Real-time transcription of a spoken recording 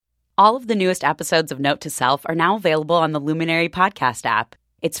All of the newest episodes of Note to Self are now available on the Luminary podcast app.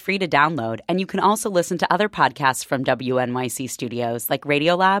 It's free to download, and you can also listen to other podcasts from WNYC Studios like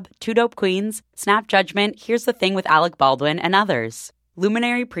Radiolab, Two Dope Queens, Snap Judgment, Here's the Thing with Alec Baldwin, and others.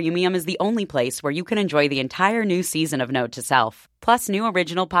 Luminary Premium is the only place where you can enjoy the entire new season of Note to Self, plus new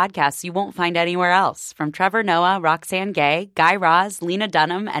original podcasts you won't find anywhere else, from Trevor Noah, Roxane Gay, Guy Raz, Lena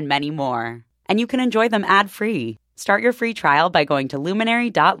Dunham, and many more. And you can enjoy them ad-free. Start your free trial by going to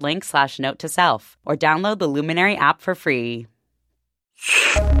luminary.link/note-to-self or download the Luminary app for free.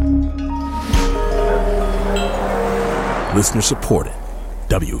 Listener supported.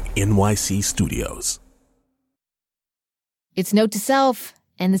 WNYC Studios. It's Note to Self,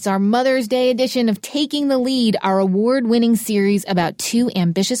 and it's our Mother's Day edition of Taking the Lead, our award-winning series about two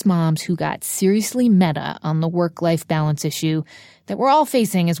ambitious moms who got seriously meta on the work-life balance issue that we're all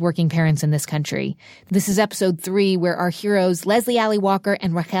facing as working parents in this country. This is episode 3, where our heroes Leslie Alley Walker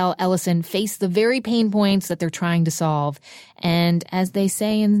and Rachel Ellison face the very pain points that they're trying to solve. And as they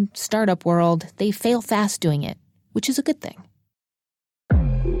say in startup world, they fail fast doing it, which is a good thing.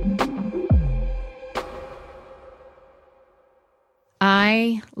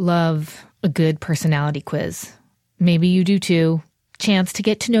 I love a good personality quiz. Maybe you do too. Chance to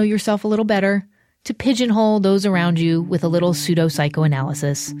get to know yourself a little better, to pigeonhole those around you with a little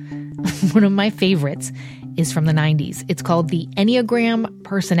pseudo-psychoanalysis. One of my favorites is from the 90s. It's called the Enneagram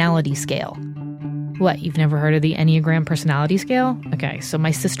Personality Scale. What, you've never heard of the Enneagram Personality Scale? Okay, so my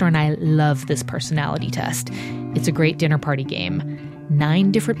sister and I love this personality test. It's a great dinner party game.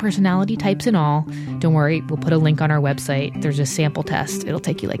 9 different personality types in all. Don't worry, we'll put a link on our website. There's a sample test. It'll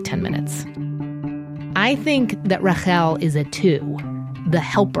take you like 10 minutes. I think that Rachel is a 2, the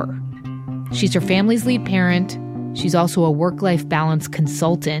helper. She's her family's lead parent. She's also a work-life balance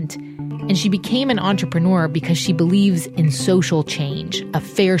consultant. And she became an entrepreneur because she believes in social change, a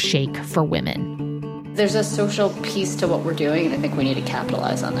fair shake for women. There's a social piece to what we're doing, and I think we need to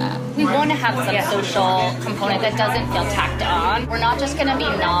capitalize on that. We want to have some social component that doesn't feel tacked on. We're not just going to be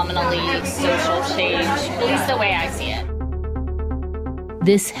nominally social change, at least the way I see it.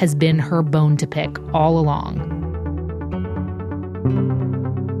 This has been her bone to pick all along.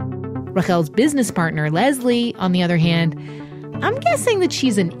 Rachel's business partner, Leslie, on the other hand, I'm guessing that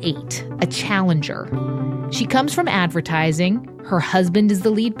she's an 8, a challenger. She comes from advertising. Her husband is the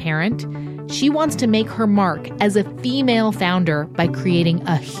lead parent. She wants to make her mark as a female founder by creating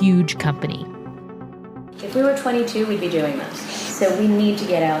a huge company. If we were 22, we'd be doing this. So we need to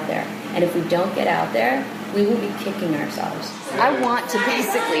get out there. And if we don't get out there, we will be kicking ourselves. I want to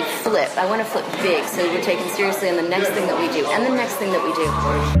basically flip. I want to flip big so we're taken seriously in the next thing that we do and the next thing that we do.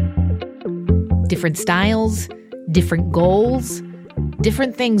 Different styles, different goals,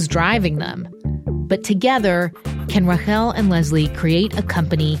 different things driving them. But together, can Rachel and Leslie create a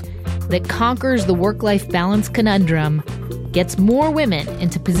company that conquers the work-life balance conundrum, gets more women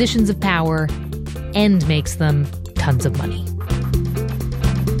into positions of power, and makes them tons of money?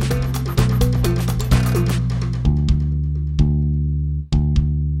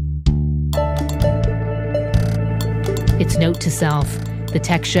 It's Note to Self, the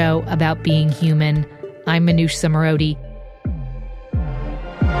tech show about being human. I'm Manoush Zomorodi.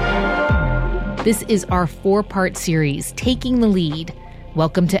 This is our 4-part series, Taking the Lead.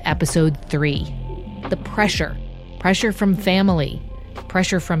 Welcome to episode 3. The pressure. Pressure from family.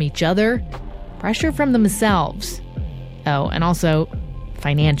 Pressure from each other. Pressure from themselves. Oh, and also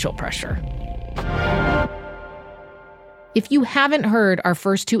financial pressure. If you haven't heard our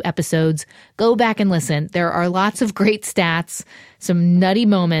first 2 episodes, go back and listen. There are lots of great stats, some nutty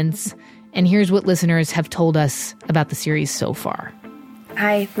moments, and here's what listeners have told us about the series so far.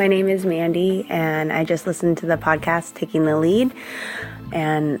 Hi, my name is Mandy, and I just listened to the podcast Taking the Lead,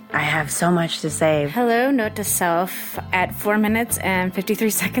 and I have so much to say. Hello, Note to Self. At 4 minutes and 53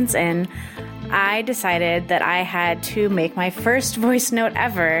 seconds in, I decided that I had to make my first voice note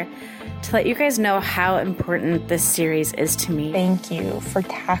ever to let you guys know how important this series is to me. Thank you for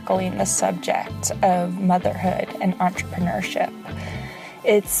tackling the subject of motherhood and entrepreneurship.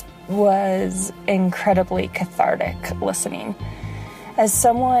 It was incredibly cathartic listening. As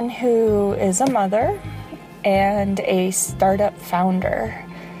someone who is a mother and a startup founder,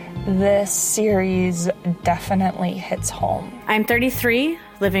 this series definitely hits home. I'm 33,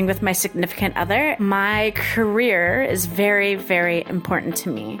 living with my significant other. My career is very, very important to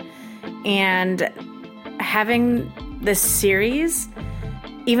me. And having this series,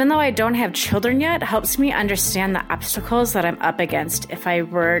 even though I don't have children yet, helps me understand the obstacles that I'm up against if I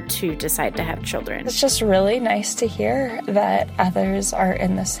were to decide to have children. It's just really nice to hear that others are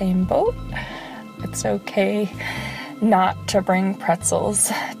in the same boat. It's okay not to bring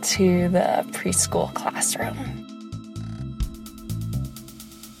pretzels to the preschool classroom.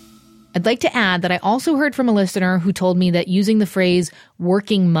 I'd like to add that I also heard from a listener who told me that using the phrase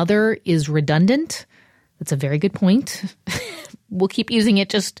working mother is redundant. That's a very good point. We'll keep using it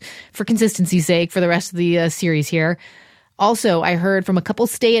just for consistency's sake for the rest of the series here. Also, I heard from a couple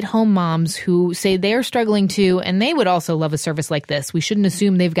stay-at-home moms who say they're struggling too, and they would also love a service like this. We shouldn't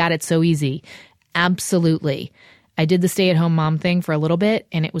assume they've got it so easy. Absolutely. I did the stay-at-home mom thing for a little bit,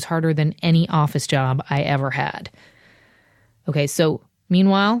 and it was harder than any office job I ever had. Okay, so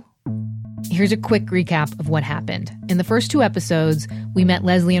meanwhile, here's a quick recap of what happened. In the first 2 episodes, we met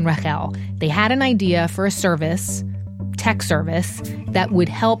Leslie and Rachel. They had an idea for a service, tech service, that would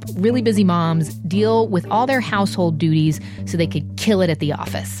help really busy moms deal with all their household duties so they could kill it at the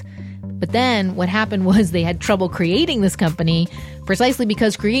office. But then what happened was they had trouble creating this company precisely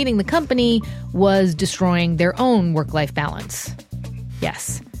because creating the company was destroying their own work-life balance.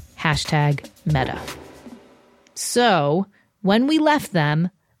 Yes, #meta. So when we left them,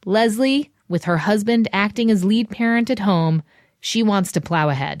 Leslie, with her husband acting as lead parent at home, she wants to plow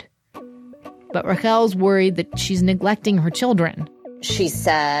ahead. But Rachel's worried that she's neglecting her children. She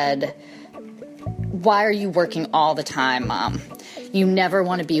said, "Why are you working all the time, Mom? You never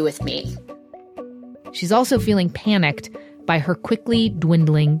want to be with me." She's also feeling panicked by her quickly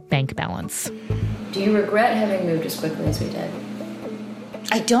dwindling bank balance. Do you regret having moved as quickly as we did?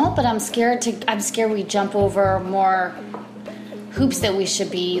 I don't, but I'm scared we jump over more hoops that we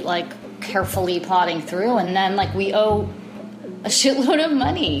should be, carefully plodding through, and then, we owe a shitload of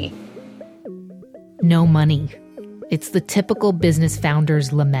money. No money. It's the typical business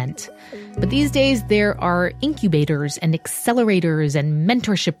founder's lament. But these days, there are incubators and accelerators and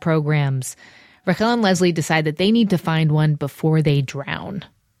mentorship programs. Rachel and Leslie decide that they need to find one before they drown.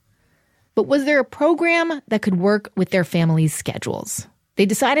 But was there a program that could work with their family's schedules? They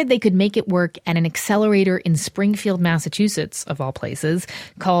decided they could make it work at an accelerator in Springfield, Massachusetts, of all places,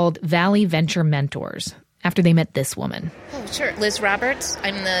 called Valley Venture Mentors, after they met this woman. Oh, sure. Liz Roberts.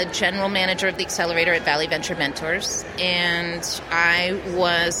 I'm the general manager of the accelerator at Valley Venture Mentors, and I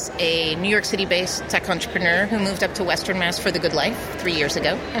was a New York City-based tech entrepreneur who moved up to Western Mass for the good life 3 years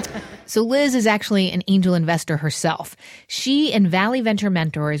ago. So Liz is actually an angel investor herself. She and Valley Venture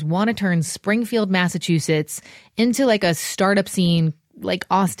Mentors want to turn Springfield, Massachusetts into a startup scene like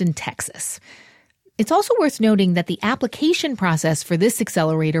Austin, Texas. It's also worth noting that the application process for this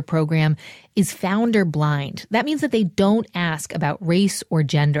accelerator program is founder blind. That means that they don't ask about race or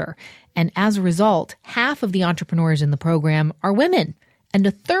gender. And as a result, half of the entrepreneurs in the program are women, and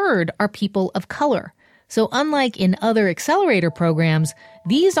a third are people of color. So unlike in other accelerator programs,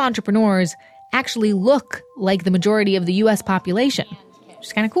 these entrepreneurs actually look like the majority of the U.S. population. Which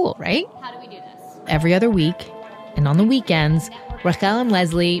is kind of cool, right? How do we do this? Every other week, and on the weekends, Rachel and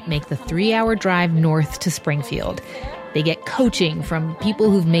Leslie make the 3-hour drive north to Springfield. They get coaching from people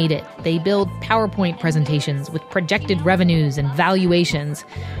who've made it. They build PowerPoint presentations with projected revenues and valuations.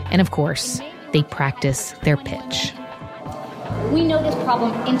 And of course, they practice their pitch. We know this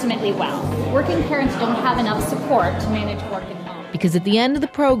problem intimately well. Working parents don't have enough support to manage work and home. Because at the end of the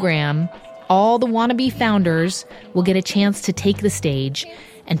program, all the wannabe founders will get a chance to take the stage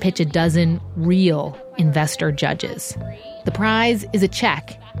and pitch a dozen real investor judges. The prize is a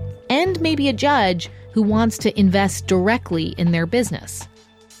check and maybe a judge who wants to invest directly in their business.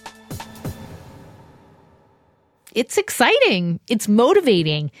 It's exciting. It's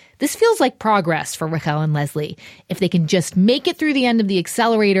motivating. This feels like progress for Rachel and Leslie. If they can just make it through the end of the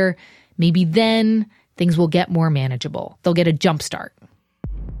accelerator, maybe then things will get more manageable. They'll get a jump start.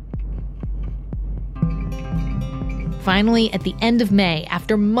 Finally, at the end of May,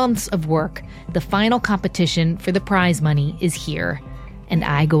 after months of work, the final competition for the prize money is here, and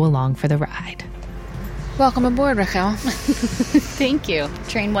I go along for the ride. Welcome aboard, Rachel. Thank you.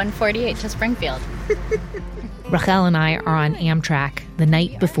 Train 148 to Springfield. Rachel and I are on Amtrak the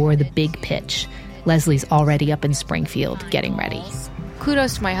night before the big pitch. Leslie's already up in Springfield getting ready.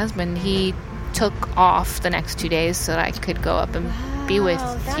 Kudos to my husband. He took off the next 2 days so that I could go up and be with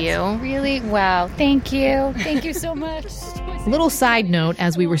you. Really? Wow. Thank you. Thank you so much. Little side note,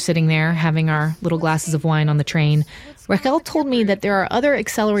 as we were sitting there having our little glasses of wine on the train, Rachel told me that there are other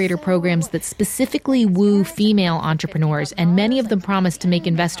accelerator programs that specifically woo female entrepreneurs, and many of them promise to make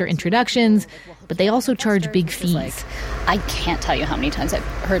investor introductions, but they also charge big fees. I can't tell you how many times I've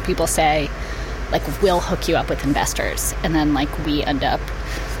heard people say, we'll hook you up with investors, and then, we end up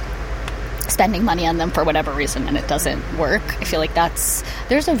spending money on them for whatever reason and it doesn't work. I feel like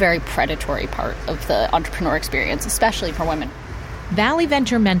there's a very predatory part of the entrepreneur experience, especially for women. Valley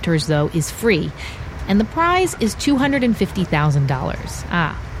Venture Mentors, though, is free. And the prize is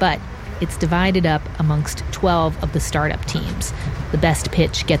 $250,000. But it's divided up amongst 12 of the startup teams. The best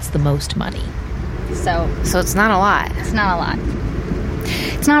pitch gets the most money. So it's not a lot. It's not a lot.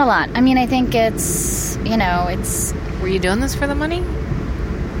 It's not a lot. I mean, I think it's, it's... Were you doing this for the money?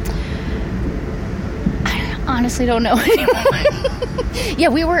 I honestly don't know anymore. Yeah,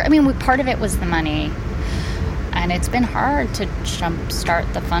 we were. I mean, part of it was the money. And it's been hard to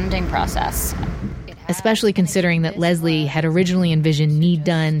jumpstart the funding process. Especially considering that Leslie had originally envisioned Need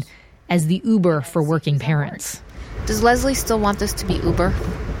Done as the Uber for working parents. Does Leslie still want this to be Uber?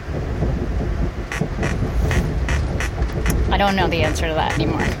 I don't know the answer to that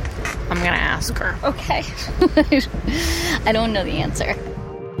anymore. I'm going to ask her. Okay. I don't know the answer.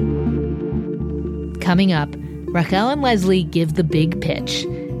 Coming up, Rachel and Leslie give the big pitch,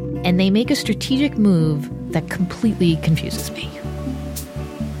 and they make a strategic move that completely confuses me.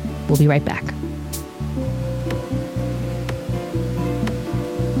 We'll be right back.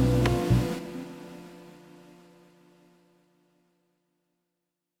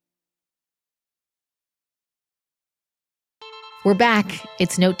 We're back.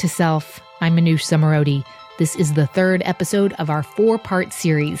 It's Note to Self. I'm Manoush Zomorodi. This is the third episode of our 4-part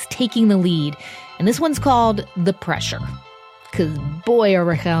series, Taking the Lead. And this one's called The Pressure. Because boy, are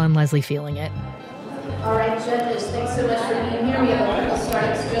Rachel and Leslie feeling it. All right, judges, thanks so much for being here. We have a couple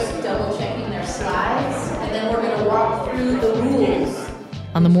startups just double-checking their slides, and then we're going to walk through the rules.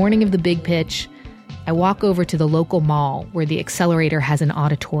 On the morning of the big pitch, I walk over to the local mall where the accelerator has an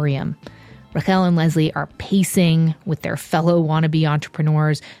auditorium. Rachel and Leslie are pacing with their fellow wannabe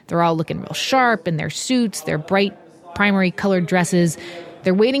entrepreneurs. They're all looking real sharp in their suits, their bright primary-colored dresses.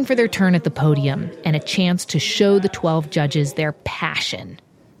 They're waiting for their turn at the podium and a chance to show the 12 judges their passion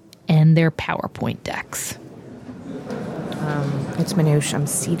and their PowerPoint decks. It's Manoush. I'm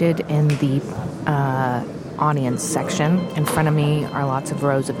seated in the audience section. In front of me are lots of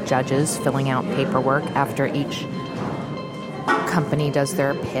rows of judges filling out paperwork after each company does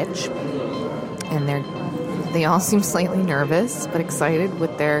their pitch. And they all seem slightly nervous, but excited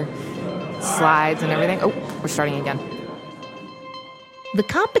with their slides and everything. Oh, we're starting again. The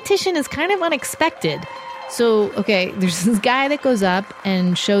competition is kind of unexpected. So, okay, there's this guy that goes up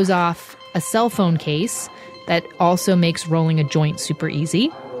and shows off a cell phone case that also makes rolling a joint super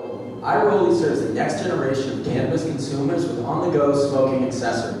easy. iRolly serves the next generation of cannabis consumers with on-the-go smoking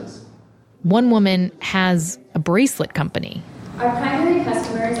accessories. One woman has a bracelet company. Our primary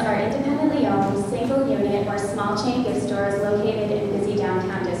customers are independently owned, single-unit, or small-chain gift stores located in busy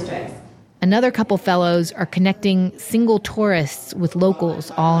downtown districts. Another couple fellows are connecting single tourists with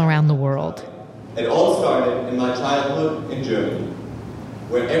locals all around the world. It all started in my childhood in Germany,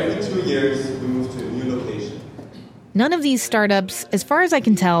 where every 2 years we moved to a new location. None of these startups, as far as I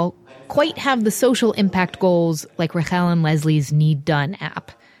can tell, quite have the social impact goals like Rachel and Leslie's Need Done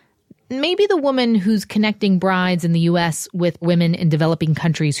app. Maybe the woman who's connecting brides in the U.S. with women in developing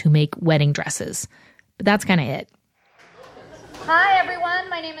countries who make wedding dresses. But that's kind of it. Hi, everyone.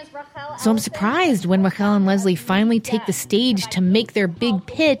 My name is Rachel. So I'm surprised when Rachel and Leslie finally take the stage to make their big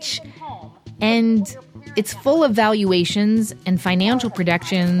pitch, and it's full of valuations and financial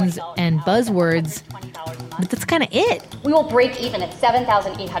projections and buzzwords, but that's kind of it. We will break even at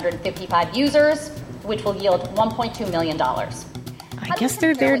 7,855 users, which will yield $1.2 million. I guess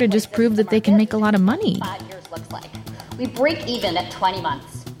they're there to just prove that they can make a lot of money. 5 years looks like. We break even at 20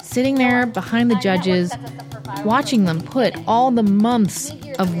 months. Sitting there behind the judges, watching them put all the months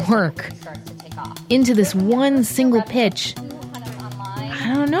of work into this one single pitch.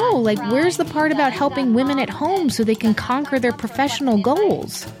 I don't know, like, where's the part about helping women at home so they can conquer their professional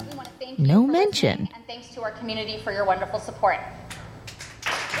goals? No mention. And thanks to our community for your wonderful support.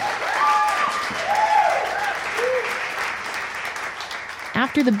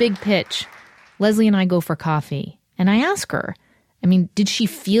 After the big pitch, Leslie and I go for coffee, and I ask her, did she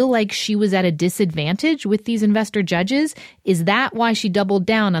feel like she was at a disadvantage with these investor judges? Is that why she doubled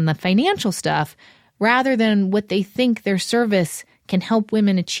down on the financial stuff rather than what they think their service can help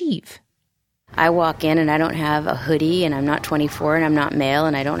women achieve? I walk in and I don't have a hoodie, and I'm not 24 and I'm not male,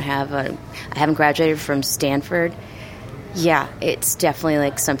 and I haven't graduated from Stanford. Yeah, it's definitely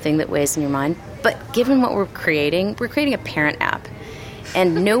like something that weighs in your mind. But given what we're creating a parent app.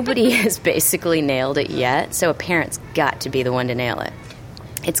 And nobody has basically nailed it yet, so a parent's got to be the one to nail it.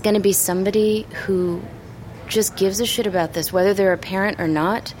 It's going to be somebody who just gives a shit about this, whether they're a parent or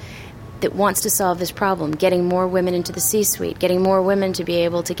not, that wants to solve this problem, getting more women into the C-suite, getting more women to be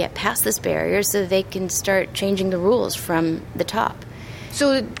able to get past this barrier so they can start changing the rules from the top.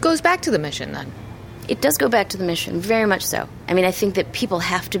 So it goes back to the mission then. It does go back to the mission, very much so. I mean, I think that people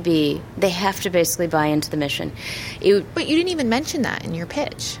have to basically buy into the mission. But you didn't even mention that in your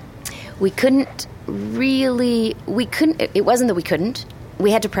pitch. It wasn't that we couldn't.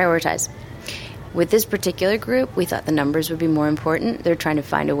 We had to prioritize. With this particular group, we thought the numbers would be more important. They're trying to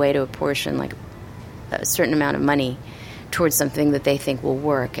find a way to apportion like a certain amount of money towards something that they think will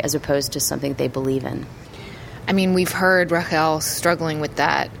work as opposed to something they believe in. I mean, we've heard Raquel struggling with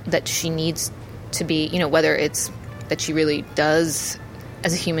that she needs to be, whether it's that she really does,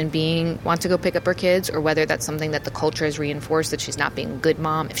 as a human being, want to go pick up her kids, or whether that's something that the culture has reinforced, that she's not being a good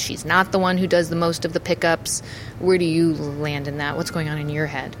mom, if she's not the one who does the most of the pickups. Where do you land in that? What's going on in your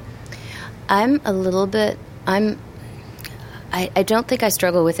head? I don't think I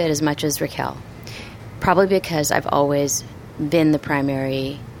struggle with it as much as Raquel. Probably because I've always been the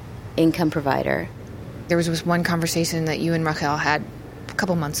primary income provider. There was this one conversation that you and Raquel had a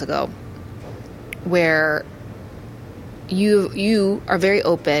couple months ago where you are very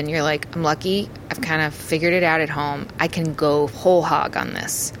open. You're like, I'm lucky. I've kind of figured it out at home. I can go whole hog on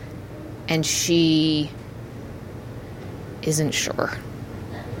this. And she isn't sure.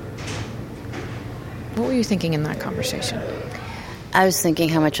 What were you thinking in that conversation? I was thinking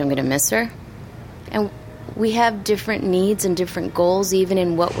how much I'm going to miss her. And we have different needs and different goals even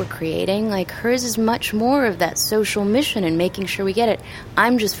in what we're creating. Like hers is much more of that social mission and making sure we get it.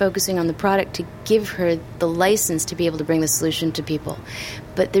 I'm just focusing on the product to give her the license to be able to bring the solution to people.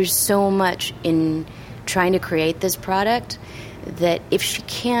 But there's so much in trying to create this product that if she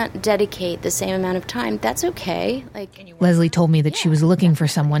can't dedicate the same amount of time, that's okay. Leslie told me that she was looking for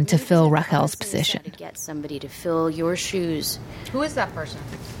someone to fill Raquel's position. Get somebody to fill your shoes. Who is that person?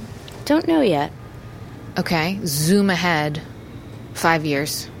 Don't know yet. Okay, zoom ahead 5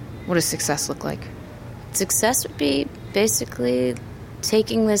 years. What does success look like? Success would be basically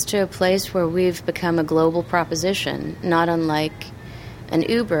taking this to a place where we've become a global proposition, not unlike an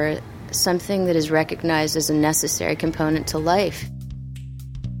Uber, something that is recognized as a necessary component to life.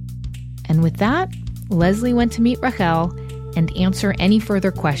 And with that, Leslie went to meet Raquel and answer any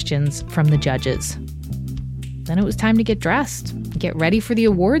further questions from the judges. Then it was time to get dressed, get ready for the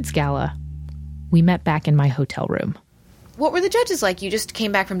awards gala. We met back in my hotel room. What were the judges like? You just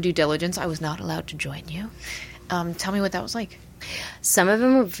came back from due diligence. I was not allowed to join you. Tell me what that was like. Some of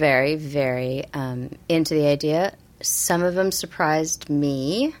them were very, very into the idea. Some of them surprised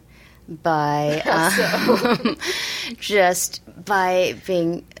me by just by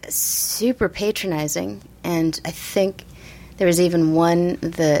being super patronizing. And I think there was even one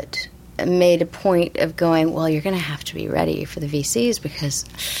that made a point of going, well, you're going to have to be ready for the VCs because,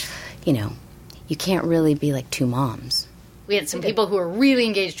 you can't really be like two moms. We had some people who were really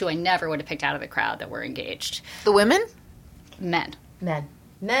engaged who I never would have picked out of the crowd that were engaged. The women? Men.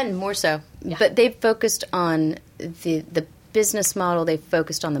 Men more so. Yeah. But they focused on the business model. They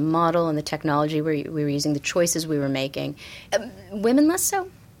focused on the model and the technology we were using, the choices we were making. Women less so.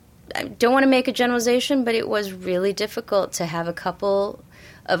 I don't want to make a generalization, but it was really difficult to have a couple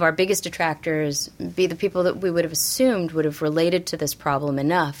of our biggest detractors be the people that we would have assumed would have related to this problem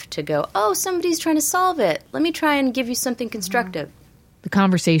enough to go, oh, somebody's trying to solve it. Let me try and give you something constructive. The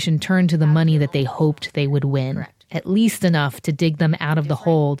conversation turned to the money that they hoped they would win. Correct. At least enough to dig them out of the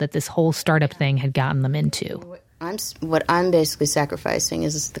hole that this whole startup thing had gotten them into. What I'm basically sacrificing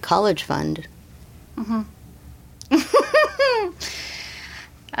is the college fund. Mm-hmm.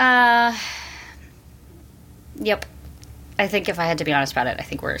 Yep. I think if I had to be honest about it, I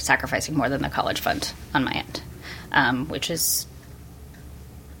think we're sacrificing more than the college fund on my end, which is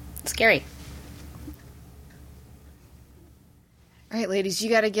scary. All right, ladies, you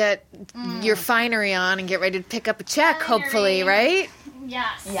got to get your finery on and get ready to pick up a check, hopefully, right?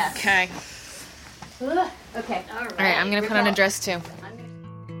 Yes. Okay. Okay. All right, I'm going to put on a dress, too.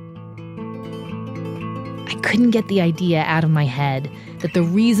 I couldn't get the idea out of my head that the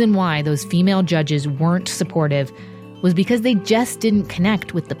reason why those female judges weren't supportive was because they just didn't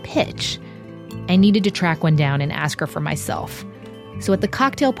connect with the pitch. I needed to track one down and ask her for myself. So at the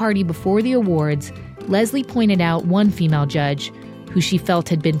cocktail party before the awards, Leslie pointed out one female judge who she felt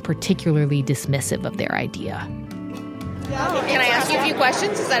had been particularly dismissive of their idea. Can I ask you a few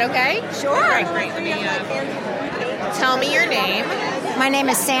questions? Is that okay? Sure. Great. Let me tell me your name. My name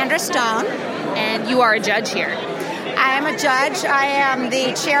is Sandra Stone. And you are a judge here. I am a judge. I am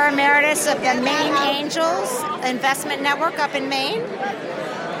the chair emeritus of the Maine Angels Investment Network up in Maine.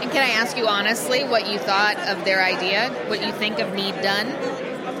 And can I ask you honestly what you thought of their idea, what you think of Need Done?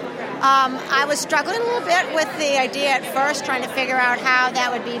 I was struggling a little bit with the idea at first, trying to figure out how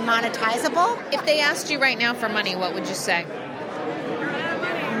that would be monetizable. If they asked you right now for money, what would you say?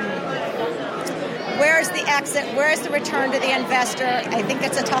 Where's the exit? Where's the return to the investor? I think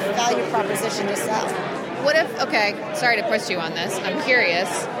it's a tough value proposition to sell. What if, okay, sorry to push you on this, I'm curious.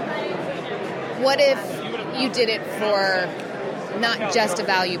 What if you did it for not just a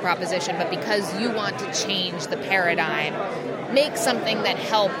value proposition, but because you want to change the paradigm, make something that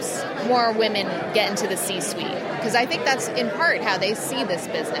helps more women get into the C-suite? Because I think that's in part how they see this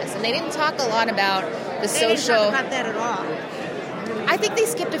business. And they didn't talk a lot about the social... They didn't talk about that at all. I think they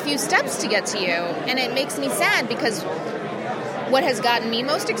skipped a few steps to get to you, and it makes me sad because what has gotten me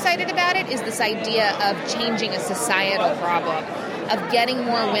most excited about it is this idea of changing a societal problem, of getting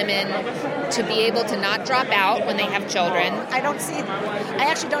more women to be able to not drop out when they have children. I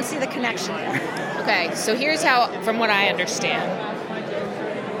actually don't see the connection there. Okay, so here's how, from what I understand.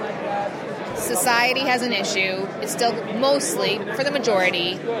 Society has an issue. It still mostly, for the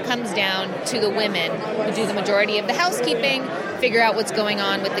majority, comes down to the women who do the majority of the housekeeping, figure out what's going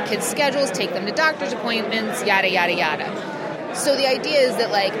on with the kids' schedules, take them to doctor's appointments, yada, yada, yada. So the idea is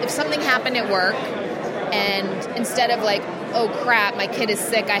that, like, if something happened at work and instead of like, oh crap, my kid is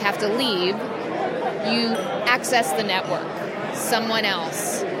sick, I have to leave, you access the network. Someone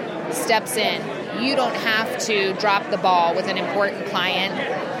else steps in. You don't have to drop the ball with an important client,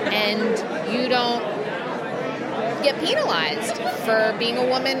 and you don't get penalized for being a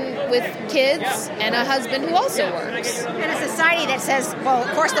woman with kids and a husband who also works. And a society that says, well, of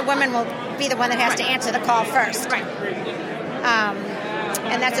course the woman will be the one that has to answer the call first. Right.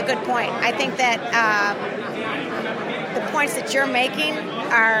 And that's a good point. I think that the points that you're making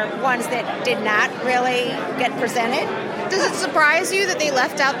are ones that did not really get presented. Does it surprise you that they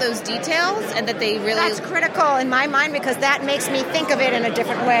left out those details and that they really... That's critical in my mind because that makes me think of it in a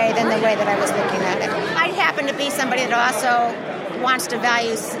different way than the way that I was looking at it. I happen to be somebody that also wants to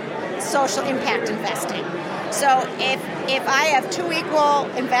value social impact investing. So if I have two equal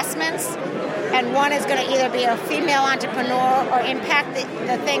investments and one is going to either be a female entrepreneur or impact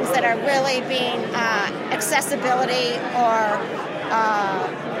the things that are really being accessibility or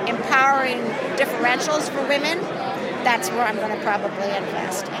empowering differentials for women, that's where I'm going to probably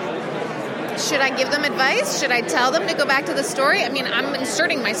invest. Should I give them advice? Should I tell them to go back to the story? I mean, I'm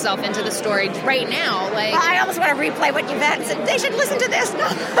inserting myself into the story right now. Like, well, I almost want to replay what you've said. They should listen to this.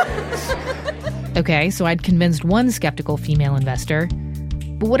 No. Okay, so I'd convinced one skeptical female investor.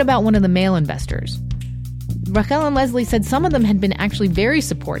 But what about one of the male investors? Rachel and Leslie said some of them had been actually very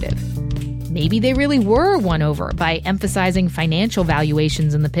supportive. Maybe they really were won over by emphasizing financial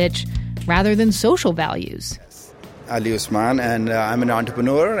valuations in the pitch rather than social values. Ali Usman, and I'm an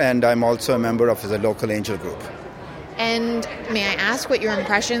entrepreneur, and I'm also a member of the local angel group. And may I ask what your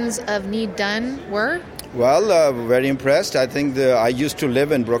impressions of Need Done were? Well, very impressed. I think I used to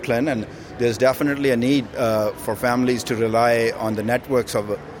live in Brooklyn, and there's definitely a need for families to rely on the networks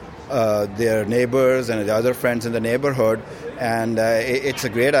of their neighbors and the other friends in the neighborhood. And it's a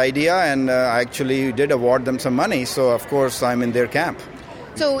great idea, and I actually did award them some money, so of course I'm in their camp.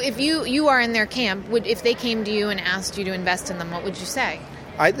 So if you are in their camp, if they came to you and asked you to invest in them, what would you say?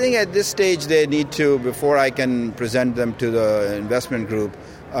 I think at this stage they need to, before I can present them to the investment group,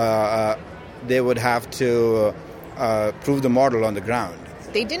 they would have to prove the model on the ground.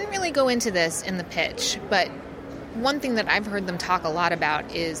 They didn't really go into this in the pitch, but one thing that I've heard them talk a lot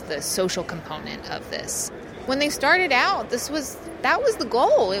about is the social component of this. When they started out, that was the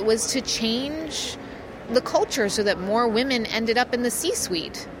goal. It was to change the culture so that more women ended up in the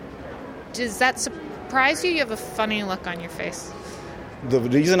C-suite. Does that surprise you? You have a funny look on your face. The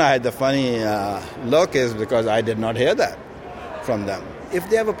reason I had the funny look is because I did not hear that from them. If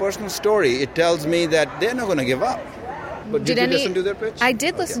they have a personal story, it tells me that they're not going to give up. But did you listen to their pitch? I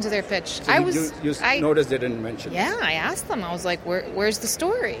did listen to their pitch. So you noticed they didn't mention it? Yeah, I asked them. I was like, where's the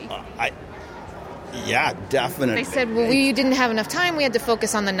story? Yeah, definitely. They said, well, we didn't have enough time. We had to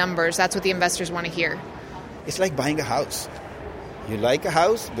focus on the numbers. That's what the investors want to hear. It's like buying a house. You like a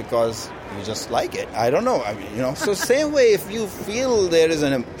house because you just like it. I don't know. I mean, so same way, if you feel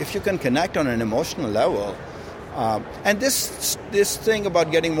if you can connect on an emotional level, and this thing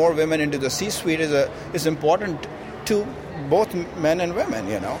about getting more women into the C-suite is important to both men and women,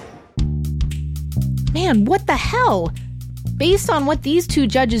 Man, what the hell? Based on what these two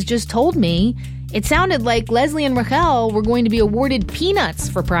judges just told me, it sounded like Leslie and Rachel were going to be awarded peanuts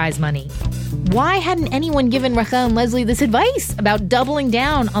for prize money. Why hadn't anyone given Rachel and Leslie this advice about doubling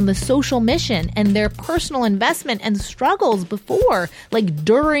down on the social mission and their personal investment and struggles before, like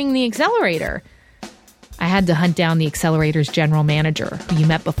during the accelerator? I had to hunt down the accelerator's general manager, who you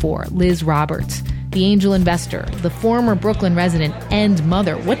met before, Liz Roberts, the angel investor, the former Brooklyn resident, and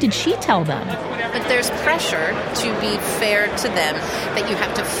mother. What did she tell them? But there's pressure to be fair to them, that you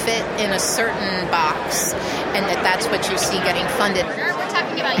have to fit in a certain box, and that's what you see getting funded.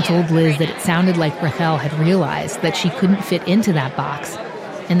 I told Liz that it sounded like Rachel had realized that she couldn't fit into that box,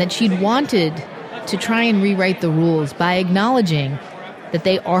 and that she'd wanted to try and rewrite the rules by acknowledging that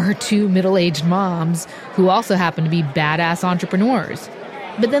they are two middle-aged moms who also happen to be badass entrepreneurs.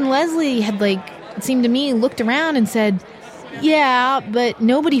 But then Leslie had, it seemed to me, looked around and said, yeah, but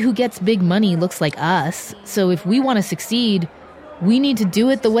nobody who gets big money looks like us. So if we want to succeed, we need to do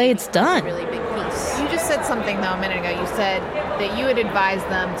it the way it's done. Really big piece. You just said something, though, a minute ago. You said that you would advise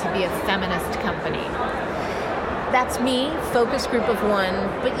them to be a feminist company. That's me, focus group of one.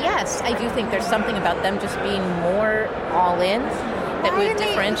 But yes, I do think there's something about them just being more all in that would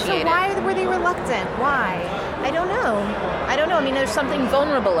differentiate it. So why were they reluctant? Why? I don't know. I mean, there's something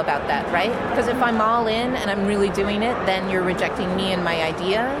vulnerable about that, right? Because if I'm all in and I'm really doing it, then you're rejecting me and my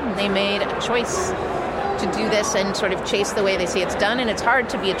idea. They made a choice to do this and sort of chase the way they see it's done, and it's hard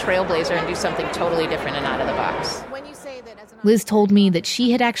to be a trailblazer and do something totally different and out of the box. Liz told me that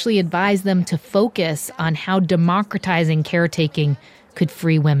she had actually advised them to focus on how democratizing caretaking could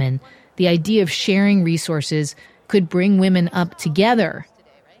free women. The idea of sharing resources could bring women up together.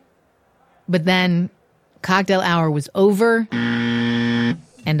 But then cocktail hour was over,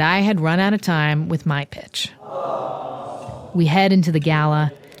 and I had run out of time with my pitch. We head into the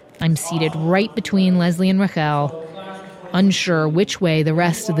gala. I'm seated right between Leslie and Rachel, unsure which way the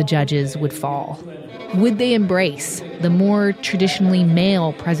rest of the judges would fall. Would they embrace the more traditionally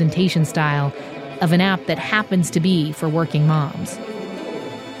male presentation style of an app that happens to be for working moms?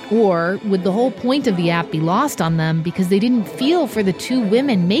 Or would the whole point of the app be lost on them because they didn't feel for the two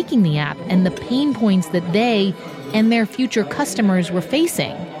women making the app and the pain points that they and their future customers were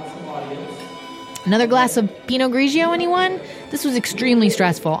facing? Another glass of Pinot Grigio, anyone? This was extremely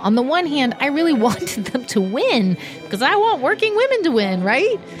stressful. On the one hand, I really wanted them to win because I want working women to win,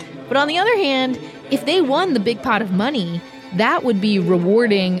 right? But on the other hand, if they won the big pot of money, that would be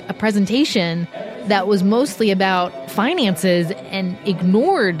rewarding a presentation that was mostly about finances and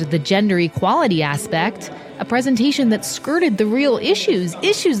ignored the gender equality aspect, a presentation that skirted the real issues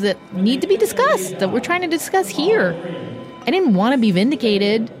that need to be discussed, that we're trying to discuss here. I didn't want to be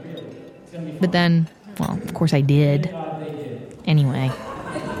vindicated, but then, well, of course I did. Anyway.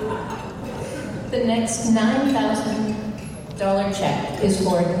 The next $9,000 check is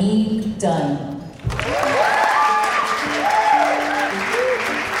for Need Done.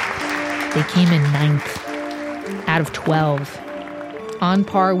 They came in 9th out of 12, on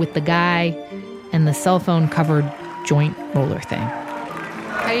par with the guy and the cell phone covered joint roller thing.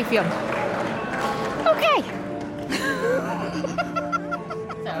 How do you feel? Okay.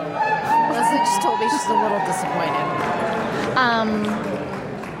 Leslie just told me she's a little disappointed.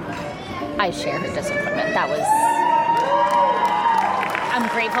 I share her disappointment. I'm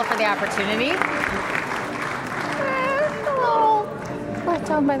grateful for the opportunity. Let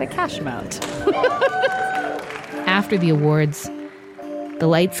down by the cash amount. After the awards, the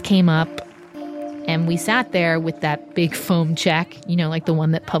lights came up, and we sat there with that big foam check, like the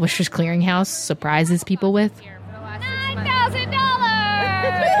one that Publishers Clearinghouse surprises people with.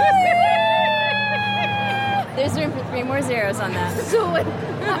 $9,000! There's room for 3 more zeros on that.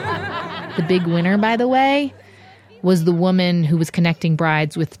 The big winner, by the way, was the woman who was connecting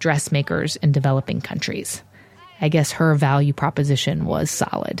brides with dressmakers in developing countries. I guess her value proposition was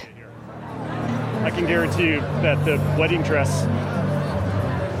solid. I can guarantee you that the wedding dress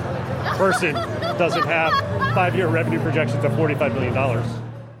person doesn't have 5-year revenue projections of $45 million.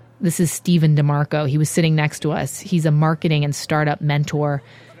 This is Stephen DeMarco. He was sitting next to us. He's a marketing and startup mentor,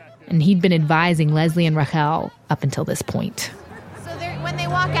 and he'd been advising Leslie and Rachel up until this point. So when they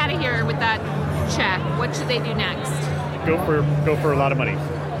walk out of here with that check, what should they do next? Go for a lot of money.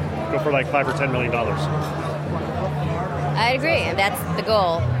 Go for like $5 or $10 million. I agree. That's the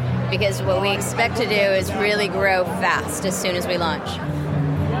goal, because what we expect to do is really grow fast as soon as we launch.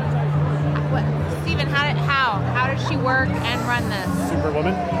 Stephen, how does she work and run this?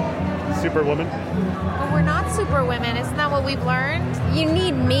 Superwoman. But we're not superwomen. Isn't that what we've learned? You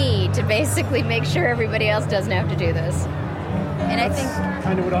need me to basically make sure everybody else doesn't have to do this. And that's I think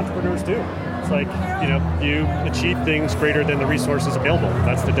kind of what entrepreneurs do. It's like, you achieve things greater than the resources available.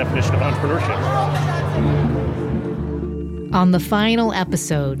 That's the definition of entrepreneurship. On the final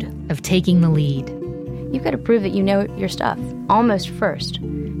episode of Taking the Lead, you've got to prove that you know your stuff, almost first.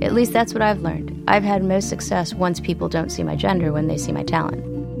 At least that's what I've learned. I've had most success once people don't see my gender when they see my talent.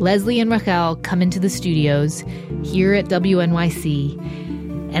 Leslie and Rachel come into the studios here at WNYC,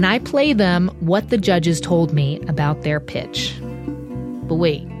 and I play them what the judges told me about their pitch. But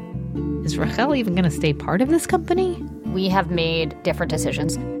wait, Is Rachel even going to stay part of this company? We have made different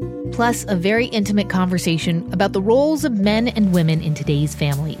decisions. Plus, a very intimate conversation about the roles of men and women in today's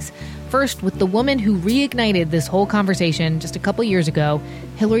families. First, with the woman who reignited this whole conversation just a couple years ago,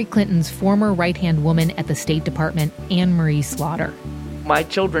 Hillary Clinton's former right-hand woman at the State Department, Anne Marie Slaughter. My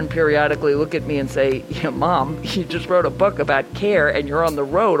children periodically look at me and say, Mom, you just wrote a book about care and you're on the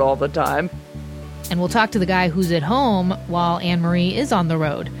road all the time. And we'll talk to the guy who's at home while Anne Marie is on the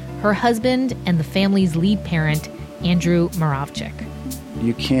road, her husband and the family's lead parent, Andrew Moravchik.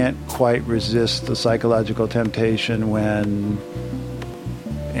 You can't quite resist the psychological temptation when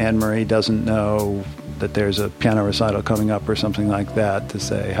Anne Marie doesn't know that there's a piano recital coming up or something like that, to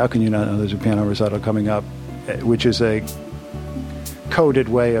say, how can you not know there's a piano recital coming up? Which is a coded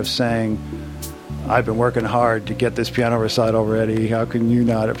way of saying, I've been working hard to get this piano recital ready. How can you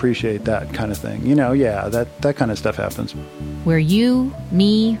not appreciate that kind of thing? That kind of stuff happens. Where you,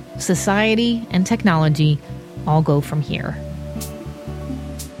 me, society, and technology all go from here.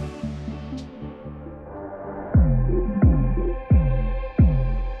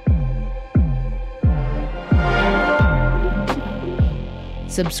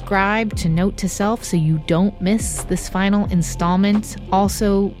 Subscribe to Note to Self so you don't miss this final installment.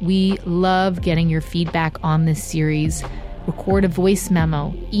 Also, we love getting your feedback on this series. Record a voice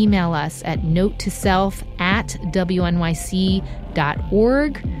memo. Email us at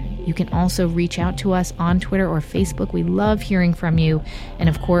notetoself@wnyc.org. You can also reach out to us on Twitter or Facebook. We love hearing from you. And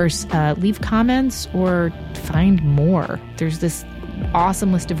of course, leave comments or find more. There's this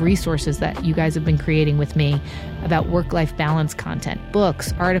awesome list of resources that you guys have been creating with me about work-life balance content,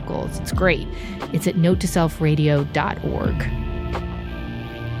 books, articles. It's great. It's at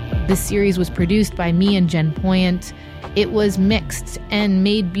notetoselfradio.org. This series was produced by me and Jen Poyant. It was mixed and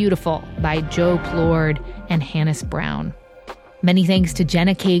made beautiful by Joe Plord and Hannes Brown. Many thanks to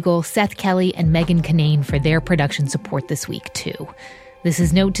Jenna Cagle, Seth Kelly, and Megan Kinane for their production support this week, too. This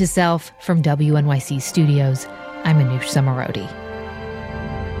is Note to Self from WNYC Studios. I'm Anoush Zomorodi.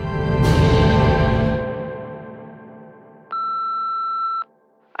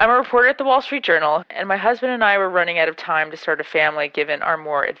 I'm a reporter at the Wall Street Journal, and my husband and I were running out of time to start a family given our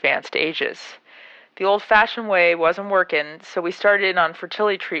more advanced ages. The old-fashioned way wasn't working, so we started in on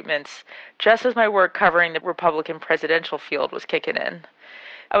fertility treatments just as my work covering the Republican presidential field was kicking in.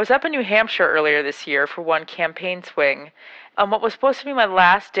 I was up in New Hampshire earlier this year for one campaign swing. On what was supposed to be my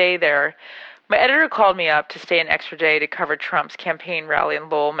last day there, my editor called me up to stay an extra day to cover Trump's campaign rally in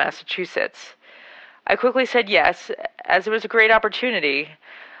Lowell, Massachusetts. I quickly said yes, as it was a great opportunity,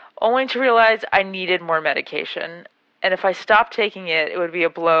 only to realize I needed more medication, and if I stopped taking it, it would be a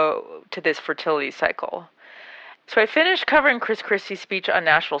blow to this fertility cycle. So I finished covering Chris Christie's speech on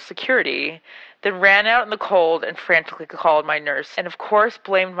national security, then ran out in the cold and frantically called my nurse, and of course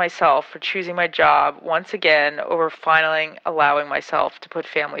blamed myself for choosing my job once again over finally allowing myself to put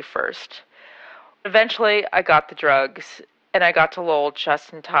family first. Eventually, I got the drugs, and I got to Lowell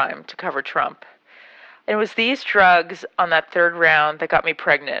just in time to cover Trump. And it was these drugs on that third round that got me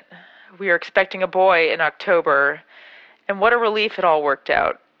pregnant. We were expecting a boy in October, and what a relief it all worked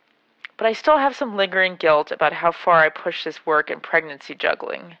out. But I still have some lingering guilt about how far I pushed this work and pregnancy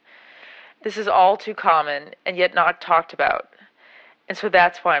juggling. This is all too common, and yet not talked about. And so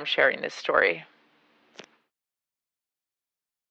that's why I'm sharing this story.